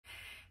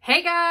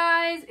Hey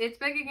guys, it's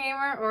Becca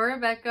Gamer or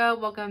Rebecca.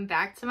 Welcome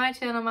back to my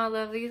channel, my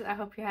lovelies. I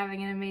hope you're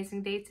having an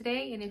amazing day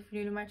today. And if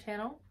you're new to my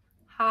channel,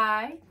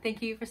 hi,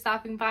 thank you for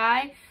stopping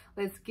by.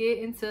 Let's get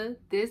into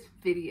this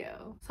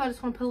video. So I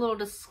just want to put a little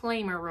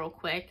disclaimer real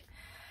quick.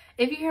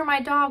 If you hear my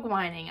dog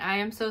whining, I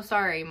am so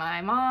sorry. My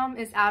mom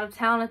is out of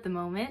town at the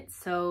moment,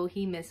 so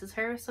he misses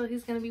her, so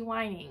he's gonna be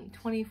whining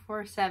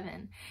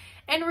 24/7.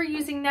 And we're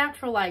using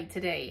natural light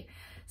today.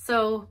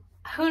 So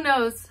who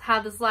knows how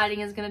this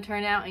lighting is going to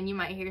turn out, and you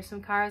might hear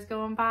some cars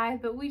going by,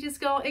 but we just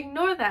go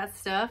ignore that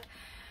stuff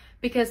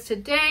because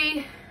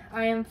today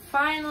I am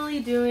finally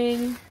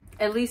doing,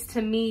 at least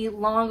to me,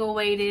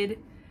 long-awaited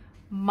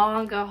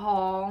manga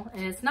haul.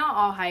 And it's not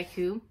all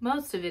Haikyu,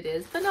 most of it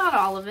is, but not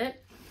all of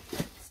it.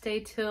 Stay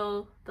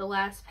till the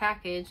last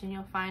package and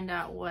you'll find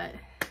out what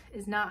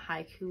is not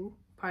Haikyu,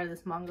 part of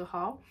this manga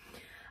haul.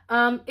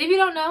 If you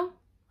don't know,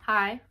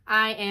 hi,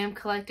 I am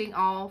collecting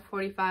all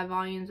 45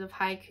 volumes of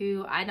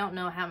Haikyu. I don't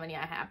know how many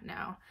I have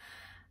now.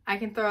 I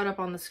can throw it up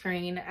on the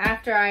screen.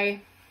 After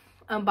I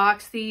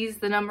unbox these,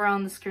 the number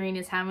on the screen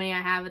is how many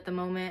I have at the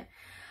moment.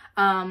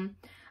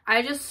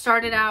 I just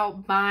started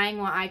out buying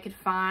what I could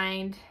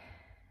find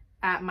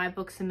at my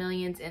Books A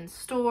Millions in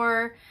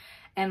store.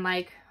 And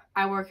like,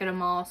 I work at a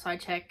mall, so I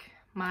check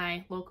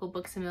my local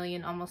Books A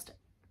Million almost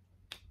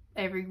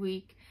every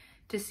week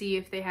to see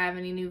if they have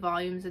any new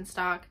volumes in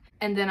stock.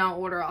 And then I'll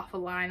order off a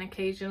line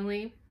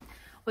occasionally.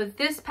 With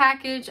this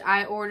package,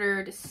 I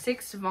ordered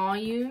 6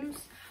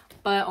 volumes,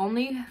 but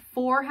only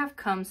 4 have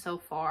come so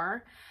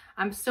far.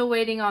 I'm still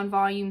waiting on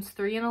volumes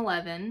 3 and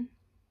 11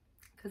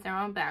 because they're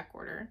on back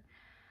order.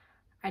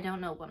 I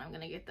don't know when I'm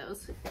gonna get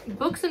those.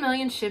 Books A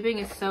Million shipping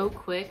is so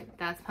quick.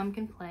 That's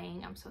Pumpkin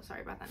playing. I'm so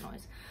sorry about that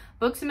noise.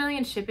 Books A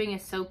Million shipping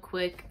is so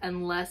quick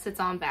unless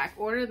it's on back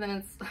order, then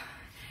it's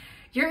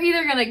you're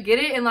either gonna get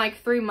it in like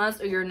 3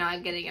 months or you're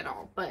not getting it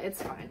all, but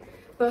it's fine.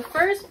 But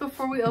first,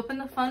 before we open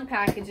the fun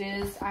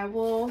packages, I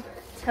will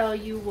tell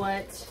you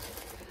what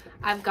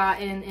I've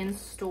gotten in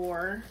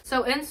store.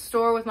 So in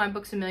store with my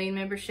Books A Million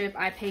membership,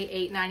 I pay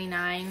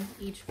 $8.99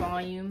 each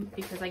volume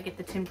because I get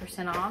the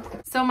 10% off.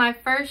 So my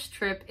first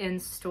trip in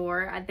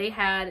store, they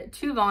had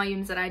 2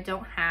 volumes that I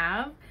don't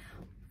have.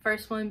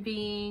 First one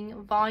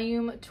being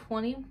volume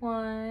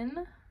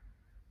 21,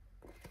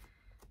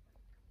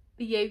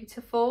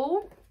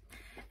 beautiful.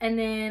 And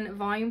then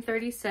volume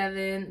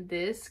 37,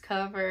 this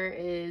cover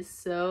is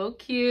so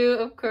cute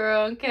of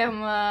Kuro and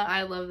Kemma.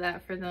 I love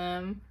that for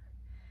them.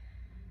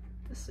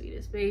 The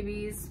sweetest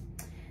babies.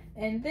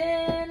 And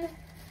then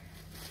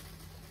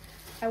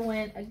I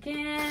went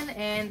again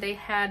and they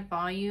had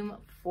volume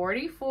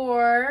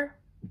 44,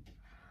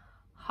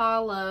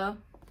 Holla.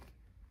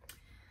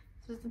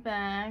 This is the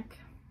back.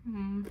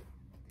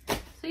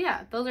 So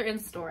yeah, those are in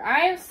store.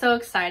 I am so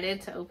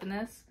excited to open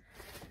this.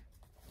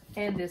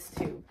 And this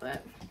too,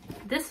 but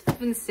this has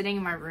been sitting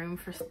in my room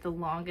for the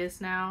longest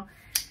now,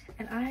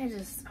 and I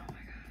just, oh my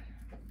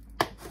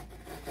god,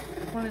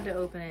 I wanted to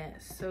open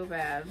it so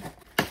bad.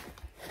 Oh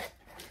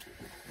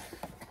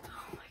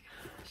my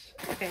gosh.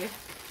 Okay,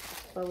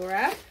 bubble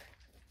wrap.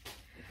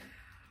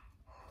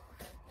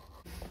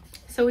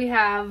 So we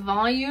have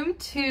volume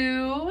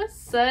 2,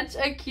 such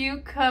a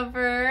cute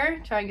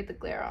cover. Try and get the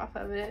glare off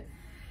of it.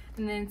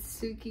 And then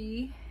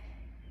Suki.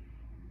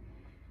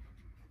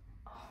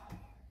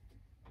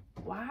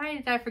 Why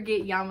did I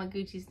forget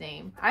Yamaguchi's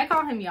name? I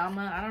call him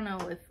Yama. I don't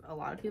know if a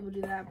lot of people do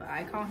that, but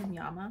I call him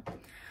Yama.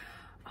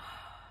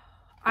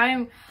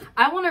 I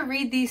want to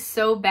read these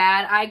so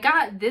bad. I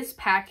got this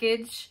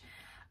package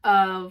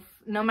of,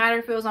 no matter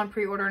if it was on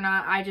pre-order or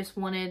not, I just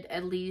wanted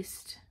at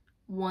least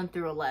 1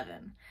 through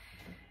 11.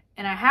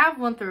 And I have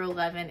 1 through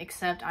 11,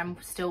 except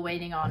I'm still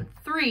waiting on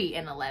 3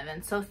 and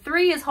 11. So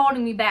 3 is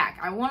holding me back.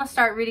 I want to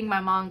start reading my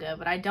manga,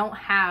 but I don't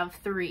have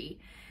 3,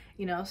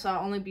 you know, so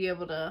I'll only be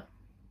able to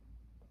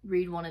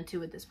read 1 and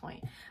 2 at this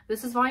point.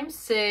 This is volume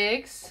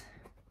 6.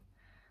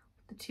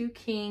 The 2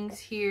 kings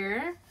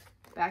here.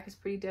 Back is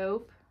pretty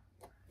dope.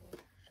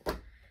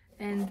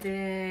 And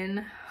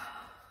then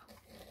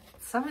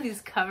some of these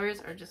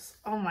covers are just,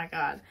 oh my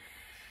god.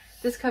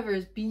 This cover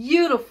is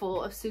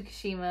beautiful of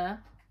Tsukishima.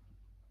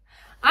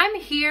 I'm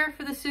here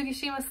for the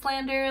Tsukishima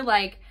slander.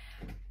 Like,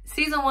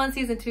 season 1,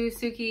 season 2,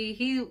 Suki,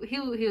 he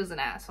was an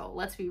asshole,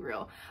 let's be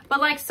real. But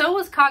like, so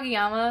was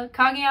Kageyama.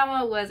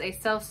 Kageyama was a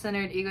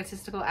self-centered,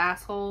 egotistical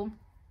asshole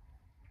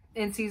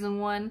in season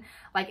 1.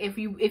 Like, if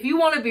you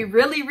want to be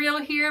really real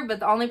here,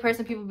 but the only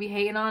person people be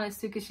hating on is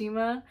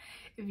Tsukishima,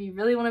 if you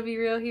really want to be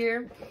real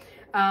here.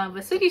 But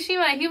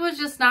Tsukishima, he was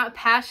just not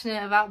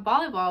passionate about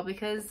volleyball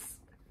because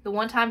the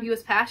one time he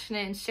was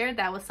passionate and shared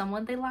that with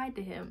someone, they lied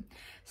to him.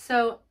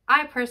 So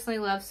I personally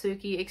love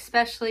Suki,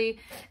 especially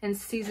in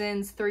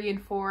seasons 3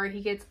 and 4.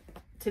 He gets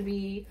to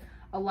be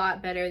a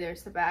lot better.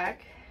 There's the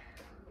back,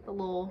 the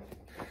little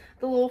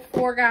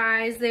 4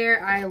 guys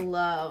there. I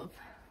love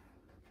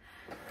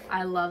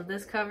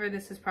this cover.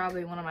 This is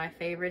probably one of my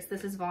favorites.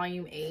 This is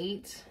volume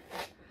 8.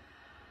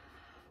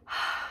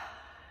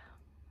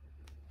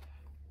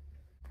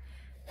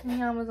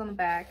 Miyama's on the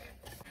back.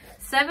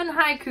 7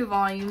 Haikyu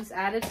volumes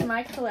added to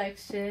my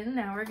collection.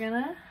 Now we're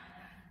gonna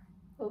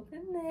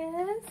open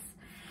this.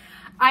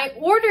 I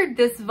ordered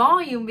this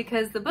volume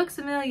because the Books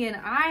A Million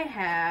I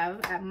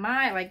have at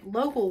my like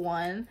local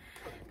one,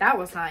 that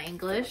was not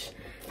English.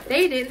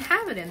 They didn't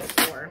have it in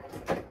store.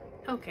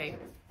 Okay.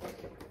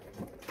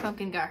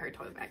 Pumpkin got her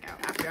toy back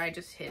out after I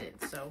just hit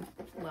it, so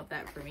love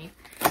that for me.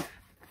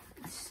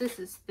 This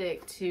is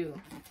thick too.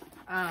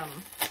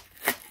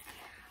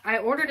 I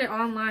ordered it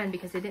online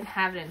because they didn't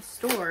have it in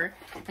store,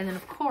 and then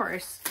of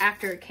course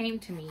after it came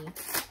to me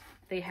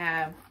they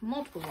have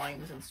multiple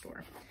volumes in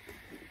store.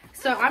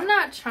 So I'm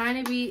not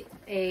trying to be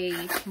a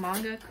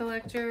manga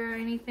collector or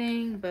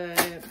anything,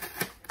 but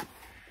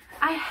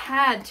I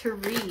had to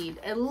read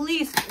at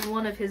least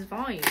one of his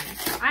volumes.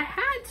 I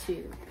had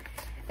to.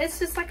 It's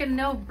just like a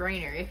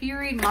no-brainer. If you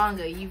read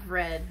manga, you've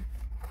read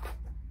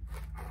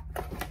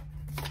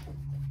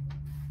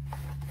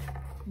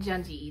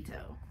Junji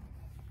Ito.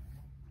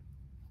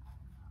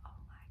 Oh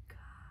my god.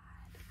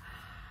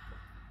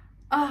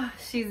 Oh,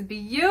 she's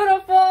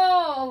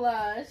beautiful.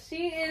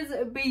 She is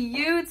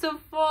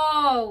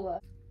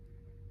beautiful.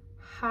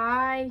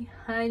 Hi,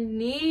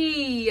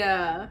 honey.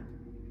 Oh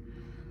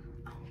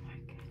my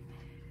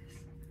goodness.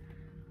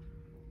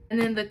 And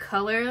then the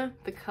color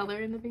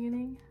in the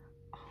beginning.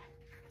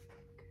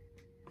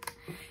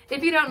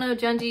 If you don't know,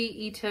 Junji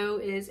Ito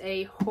is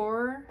a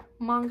horror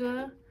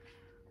manga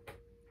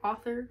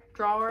author,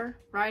 drawer,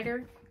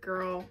 writer,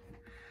 girl.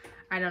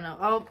 I don't know.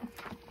 Oh,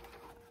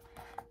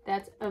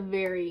 that's a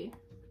very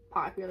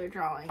popular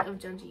drawing of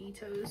Junji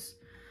Ito's.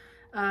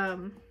 Oh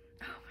my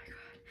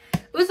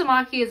god.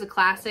 Uzumaki is a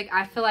classic.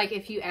 I feel like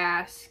if you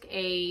ask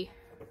a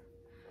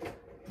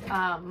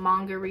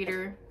manga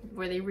reader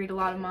where they read a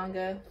lot of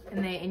manga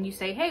and you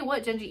say, hey,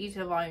 what Junji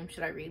Ito volume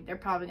should I read? They're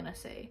probably gonna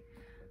say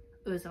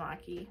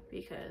Uzumaki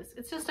because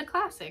it's just a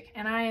classic,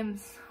 and I am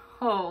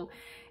so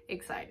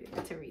excited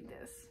to read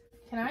this.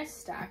 Can I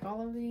stack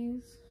all of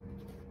these?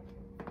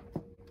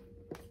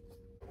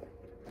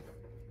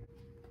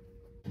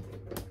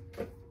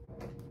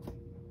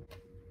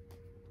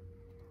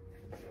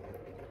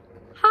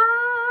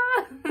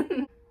 Ha!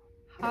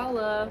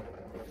 Holla.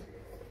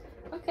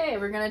 Okay,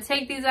 we're gonna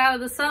take these out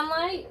of the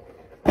sunlight,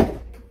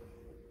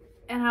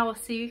 and I will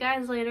see you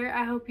guys later.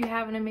 I hope you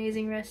have an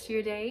amazing rest of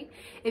your day.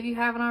 If you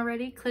haven't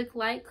already, click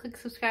like, click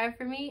subscribe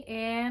for me,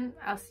 and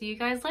I'll see you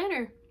guys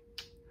later.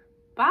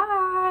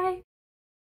 Bye!